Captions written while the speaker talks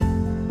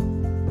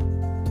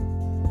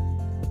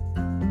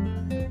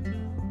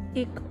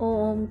इक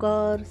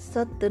ओंकार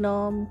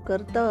सतनाम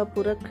करता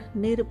पुरख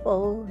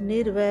निरभउ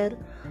निर्वैर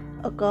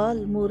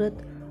अकाल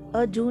मूरत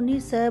अजूनी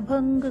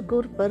सैभंग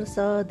गुर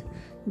प्रसाद।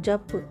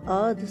 जप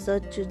आद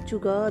सच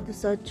जुगाद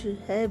सच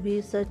है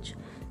भी सच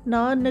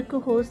नानक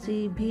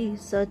होसी भी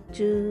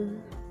सच।